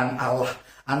kita dengan Allah,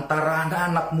 antara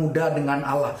anak-anak muda dengan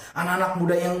Allah. Anak-anak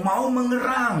muda yang mau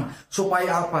mengerang.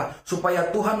 Supaya apa? Supaya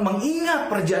Tuhan mengingat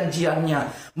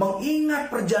perjanjiannya.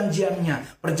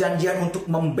 Perjanjian untuk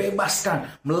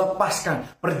membebaskan, melepaskan.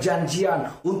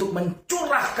 Perjanjian untuk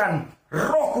mencurahkan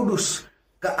Roh Kudus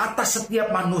ke atas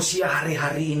setiap manusia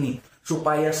hari-hari ini.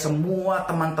 Supaya semua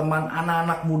teman-teman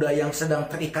anak-anak muda yang sedang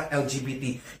terikat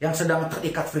LGBT, yang sedang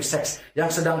terikat free sex, yang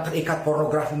sedang terikat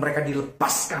pornografi, mereka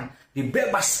dilepaskan,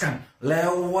 dibebaskan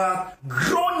lewat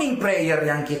groaning prayer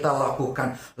yang kita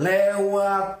lakukan,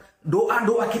 lewat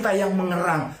doa-doa kita yang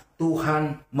mengerang.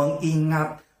 Tuhan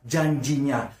mengingat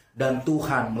janjinya dan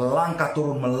Tuhan melangkah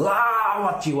turun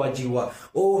melawat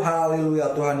jiwa-jiwa. Oh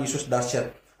haleluya, Tuhan Yesus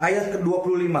dahsyat. Ayat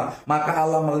ke-25, maka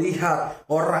Allah melihat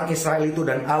orang Israel itu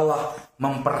dan Allah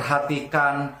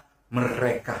memperhatikan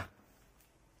mereka.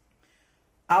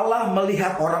 Allah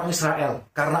melihat orang Israel.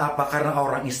 Karena apa? Karena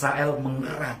orang Israel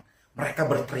mengerang. Mereka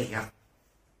berteriak.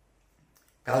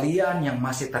 Kalian yang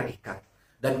masih terikat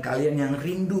dan kalian yang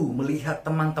rindu melihat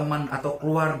teman-teman atau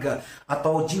keluarga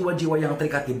atau jiwa-jiwa yang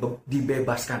terikat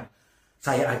dibebaskan,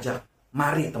 saya ajak,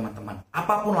 mari teman-teman,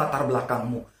 apapun latar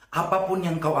belakangmu, apapun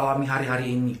yang kau alami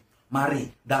hari-hari ini, mari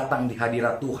datang di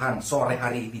hadirat Tuhan sore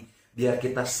hari ini. Biar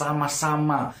kita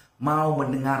sama-sama mau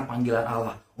mendengar panggilan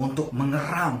Allah untuk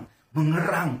mengerang,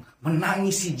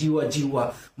 menangisi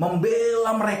jiwa-jiwa,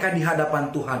 membela mereka di hadapan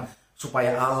Tuhan.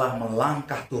 Supaya Allah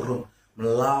melangkah turun,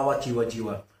 melawat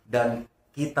jiwa-jiwa. Dan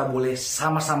kita boleh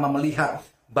sama-sama melihat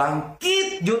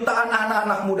bangkit jutaan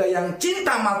anak-anak muda yang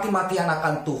cinta mati-matian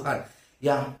akan Tuhan.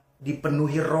 Yang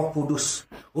dipenuhi Roh Kudus.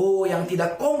 Oh, yang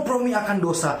tidak kompromi akan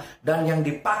dosa dan yang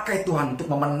dipakai Tuhan untuk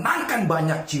memenangkan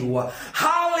banyak jiwa.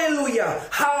 Haleluya,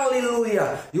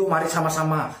 haleluya. Yuk mari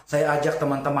sama-sama saya ajak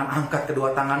teman-teman angkat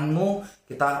kedua tanganmu.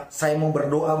 Saya mau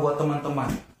berdoa buat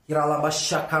teman-teman.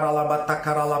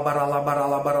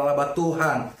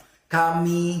 Tuhan,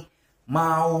 kami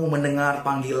mau mendengar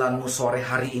panggilan-Mu sore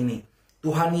hari ini.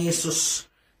 Tuhan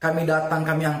Yesus, kami datang,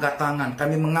 kami angkat tangan,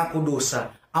 kami mengaku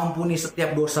dosa. Ampuni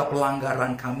setiap dosa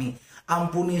pelanggaran kami.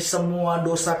 Ampuni semua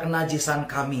dosa kenajisan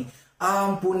kami.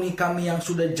 Ampuni kami yang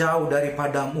sudah jauh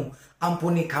daripada-Mu.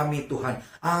 Ampuni kami Tuhan.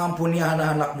 Ampuni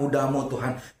anak-anak muda-Mu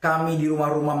Tuhan. Kami di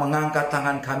rumah-rumah mengangkat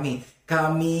tangan kami.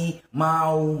 Kami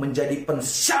mau menjadi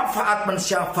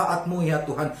pensyafaat-pensyafaat-Mu ya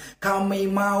Tuhan. Kami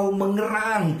mau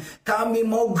mengerang, kami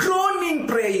mau groaning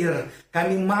prayer.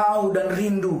 Kami mau dan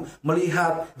rindu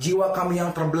melihat jiwa kami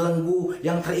yang terbelenggu,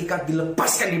 yang terikat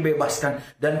dilepaskan, dibebaskan.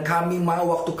 Dan kami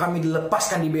mau waktu kami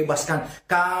dilepaskan, dibebaskan,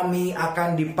 kami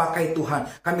akan dipakai Tuhan.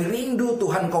 Kami rindu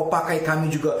Tuhan Kau pakai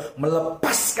kami juga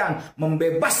melepaskan,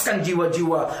 membebaskan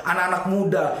jiwa-jiwa anak-anak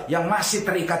muda yang masih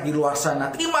terikat di luar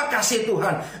sana. Terima kasih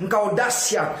Tuhan, Engkau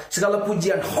dahsyat. Segala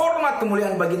pujian, hormat,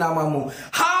 kemuliaan bagi nama-Mu.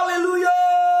 Haleluya.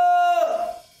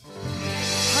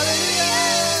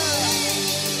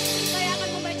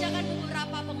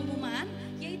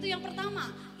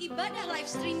 Ibadah live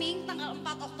streaming tanggal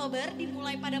 4 Oktober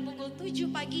dimulai pada pukul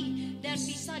 7 pagi dan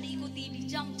bisa diikuti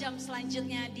di jam-jam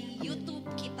selanjutnya di YouTube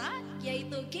kita,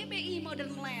 yaitu GBI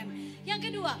Modern Land. Yang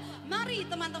kedua, mari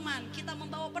teman-teman kita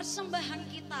membawa persembahan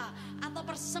kita atau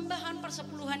persembahan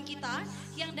persepuluhan kita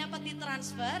yang dapat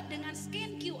ditransfer dengan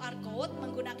scan QR Code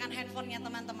menggunakan handphonenya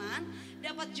teman-teman.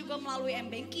 Dapat juga melalui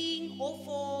M-Banking,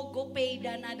 OVO, GoPay,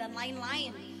 Dana, dan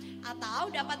lain-lain. Atau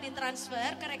dapat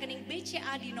ditransfer ke rekening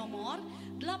BCA di nomor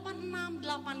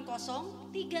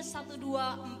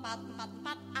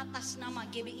 86803124444 atas nama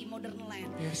GBI Modern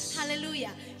Land. Yes. Haleluya.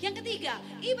 Yang ketiga,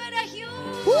 ibadah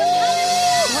youth.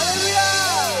 Haleluya.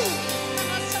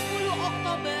 Tanggal 10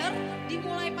 Oktober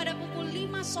dimulai pada pukul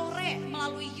 5 sore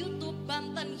melalui YouTube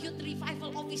Banten Youth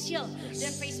Revival Official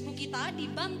dan Facebook kita di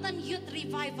Banten Youth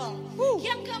Revival.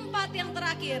 Yang keempat, yang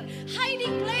terakhir,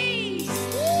 Hiding Place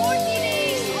 40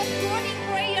 Days of Groaning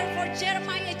Prayer for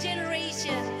Jeremiah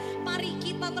Generation. Mari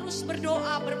kita terus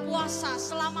berdoa, berpuasa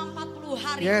selama 40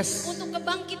 hari untuk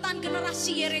kebangkitan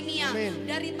generasi Yeremia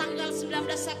dari tanggal 19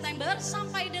 September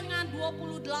sampai dengan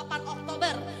 28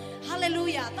 Oktober.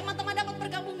 Haleluya. Teman-teman dapat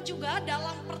bergabung juga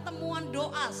dalam pertemuan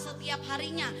doa setiap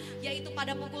harinya, yaitu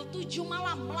pada pukul 7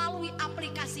 malam melalui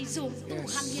aplikasi Zoom.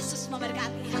 Tuhan Yesus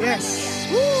memberkati.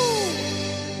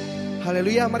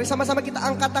 Haleluya. Mari sama-sama kita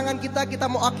angkat tangan kita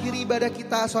mau akhiri ibadah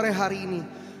kita sore hari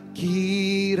ini.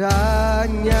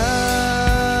 Kiranya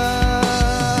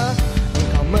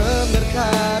Engkau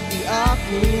memberkati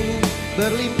aku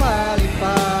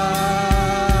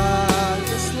berlimpah-limpah,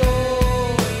 yes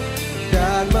Lord,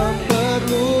 dan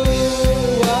memperluas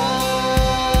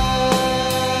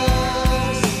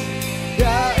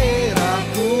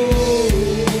daerahku,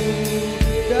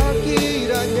 dan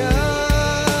kiranya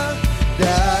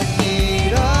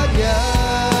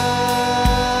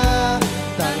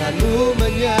tangan-Mu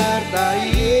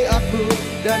menyertai aku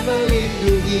dan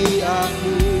melindungi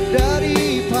aku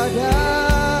daripada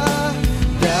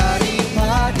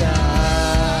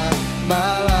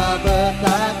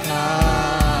malapetaka,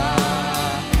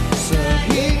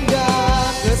 sehingga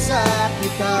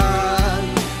kesakitan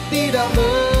tidak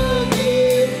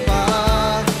menimpa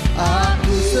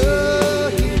aku,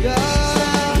 sehingga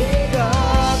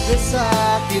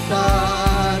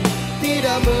kesakitan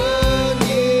tidak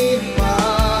menimpa.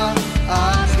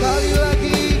 Sekali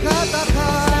lagi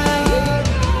katakan,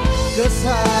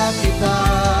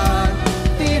 kesakitan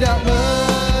tidak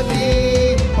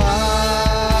menimpa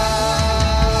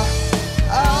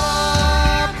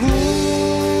aku.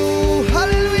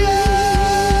 Haleluya.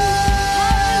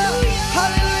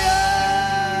 Haleluya.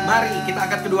 Mari kita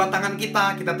angkat kedua tangan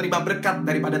kita terima berkat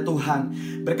daripada Tuhan.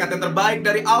 Berkat yang terbaik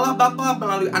dari Allah Bapa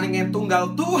melalui anaknya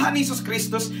tunggal Tuhan Yesus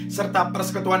Kristus, serta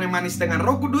persekutuan yang manis dengan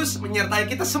Roh Kudus menyertai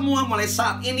kita semua mulai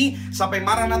saat ini sampai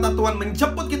Maranatha Tuhan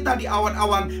menjemput kita di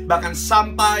awan-awan, bahkan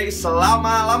sampai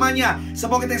selama-lamanya.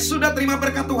 Semoga kita sudah terima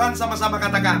berkat Tuhan, sama-sama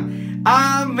katakan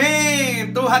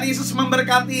amin. Tuhan Yesus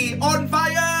memberkati. On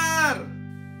fire.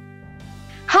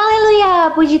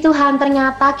 Haleluya, puji Tuhan.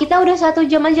 Ternyata kita udah 1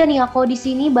 jam aja nih aku di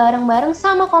sini bareng-bareng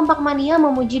sama Kompak Mania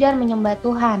memuji dan menyembah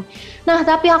Tuhan. Nah,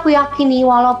 tapi aku yakin nih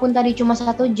walaupun tadi cuma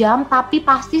 1 jam, tapi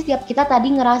pasti setiap kita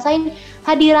tadi ngerasain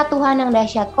hadirat Tuhan yang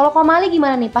dahsyat. Kalau Komali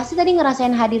gimana nih? Pasti tadi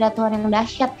ngerasain hadirat Tuhan yang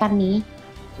dahsyat kan nih?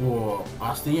 Wow,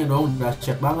 pastinya dong,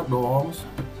 dahsyat banget dong.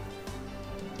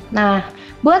 Nah,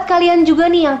 buat kalian juga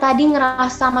nih yang tadi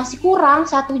ngerasa masih kurang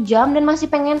 1 jam dan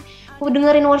masih pengen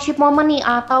dengerin worship moment nih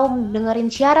atau dengerin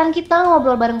siaran kita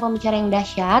ngobrol bareng pembicara yang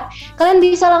dahsyat, kalian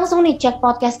bisa langsung nih cek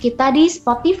podcast kita di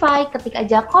Spotify, ketik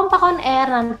aja Kompak on Air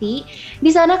nanti.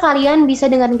 Di sana kalian bisa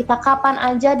dengerin kita kapan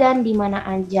aja dan di mana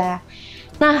aja.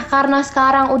 Nah, karena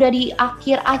sekarang udah di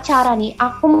akhir acara nih,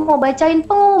 aku mau bacain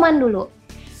pengumuman dulu.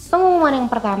 Pengumuman yang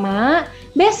pertama,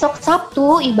 Besok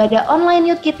Sabtu, ibadah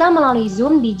online youth kita melalui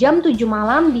Zoom di jam 7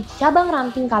 malam di cabang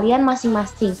ranting kalian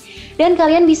masing-masing. Dan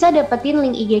kalian bisa dapetin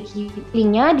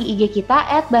linknya di IG kita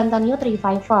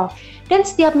 @BantenYouthRevival. Dan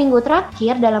setiap minggu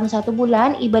terakhir dalam 1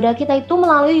 bulan, ibadah kita itu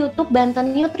melalui YouTube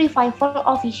Banten Youth Revival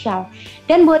Official.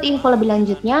 Dan buat info lebih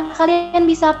lanjutnya, kalian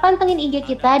bisa pantengin IG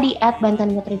kita di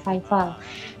 @BantenYouthRevival.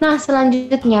 Nah,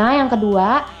 selanjutnya yang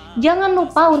kedua, jangan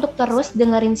lupa untuk terus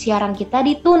dengerin siaran kita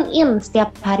di TuneIn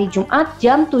setiap hari Jumat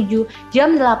jam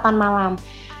 8 malam.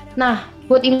 Nah,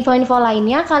 buat info-info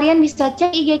lainnya kalian bisa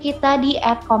cek IG kita di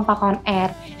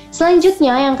 @kompakonair.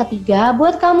 Selanjutnya yang ketiga,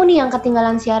 buat kamu nih yang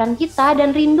ketinggalan siaran kita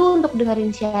dan rindu untuk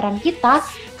dengerin siaran kita,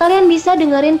 kalian bisa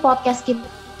dengerin podcast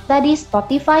kita di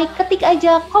Spotify, ketik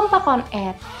aja Kompak On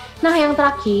Air. Nah, yang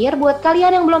terakhir, buat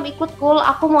kalian yang belum ikut Cool,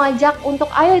 aku mau ajak untuk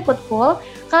ayo ikut Cool,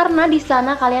 karena di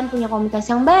sana kalian punya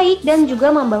komunitas yang baik dan juga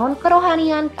membangun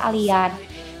kerohanian kalian.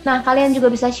 Nah, kalian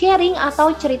juga bisa sharing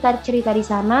atau cerita-cerita di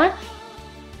sana.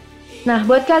 Nah,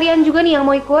 buat kalian juga nih yang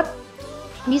mau ikut,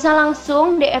 bisa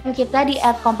langsung DM kita di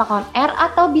 @kompakonair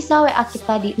atau bisa WA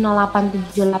kita di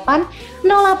 0878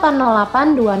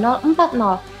 0808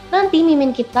 2040. Nanti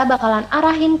mimin kita bakalan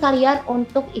arahin kalian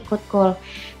untuk ikut Cool.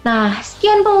 Nah,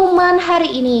 sekian pengumuman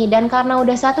hari ini, dan karena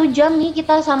udah 1 jam nih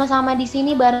kita sama-sama di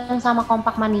sini bareng sama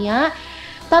Kompak Mania,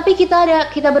 tapi kita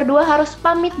berdua harus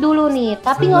pamit dulu nih.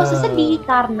 Tapi nggak usah sedih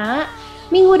karena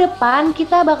minggu depan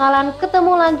kita bakalan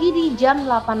ketemu lagi di jam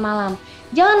 8 malam.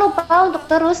 Jangan lupa untuk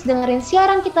terus dengerin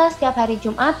siaran kita setiap hari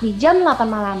Jumat di jam 8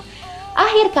 malam.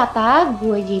 Akhir kata,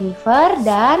 gue Jennifer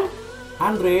dan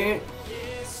Andre.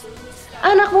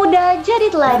 Anak muda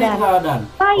jadi teladan.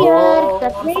 Fire,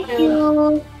 thank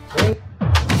you.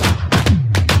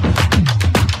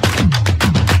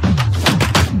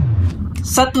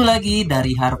 Satu lagi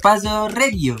dari Harpazo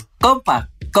Radio, Kompak,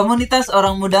 komunitas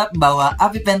orang muda membawa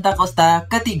api Pentakosta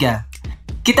ketiga.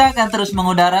 Kita akan terus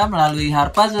mengudara melalui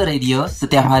Harpazo Radio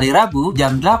setiap hari Rabu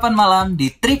jam 8 malam di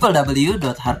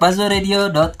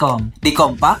www.harpazoradio.com. Di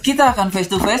Kompak, kita akan face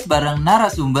to face bareng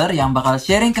narasumber yang bakal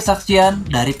sharing kesaksian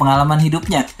dari pengalaman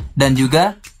hidupnya. Dan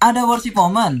juga ada worship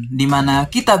moment di mana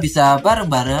kita bisa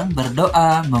bareng-bareng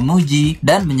berdoa, memuji,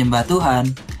 dan menyembah Tuhan.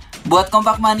 Buat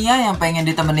Kompak Mania yang pengen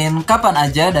ditemenin kapan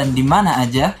aja dan di mana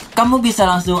aja, kamu bisa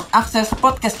langsung akses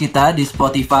podcast kita di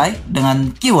Spotify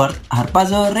dengan keyword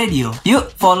Harpazo Radio.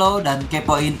 Yuk follow dan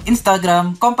kepoin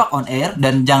Instagram Kompak On Air,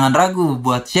 dan jangan ragu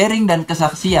buat sharing dan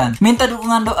kesaksian. Minta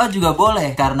dukungan doa juga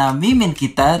boleh karena mimin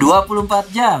kita 24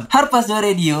 jam. Harpazo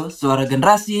Radio, suara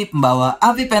generasi pembawa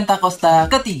api Pentakosta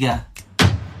ketiga.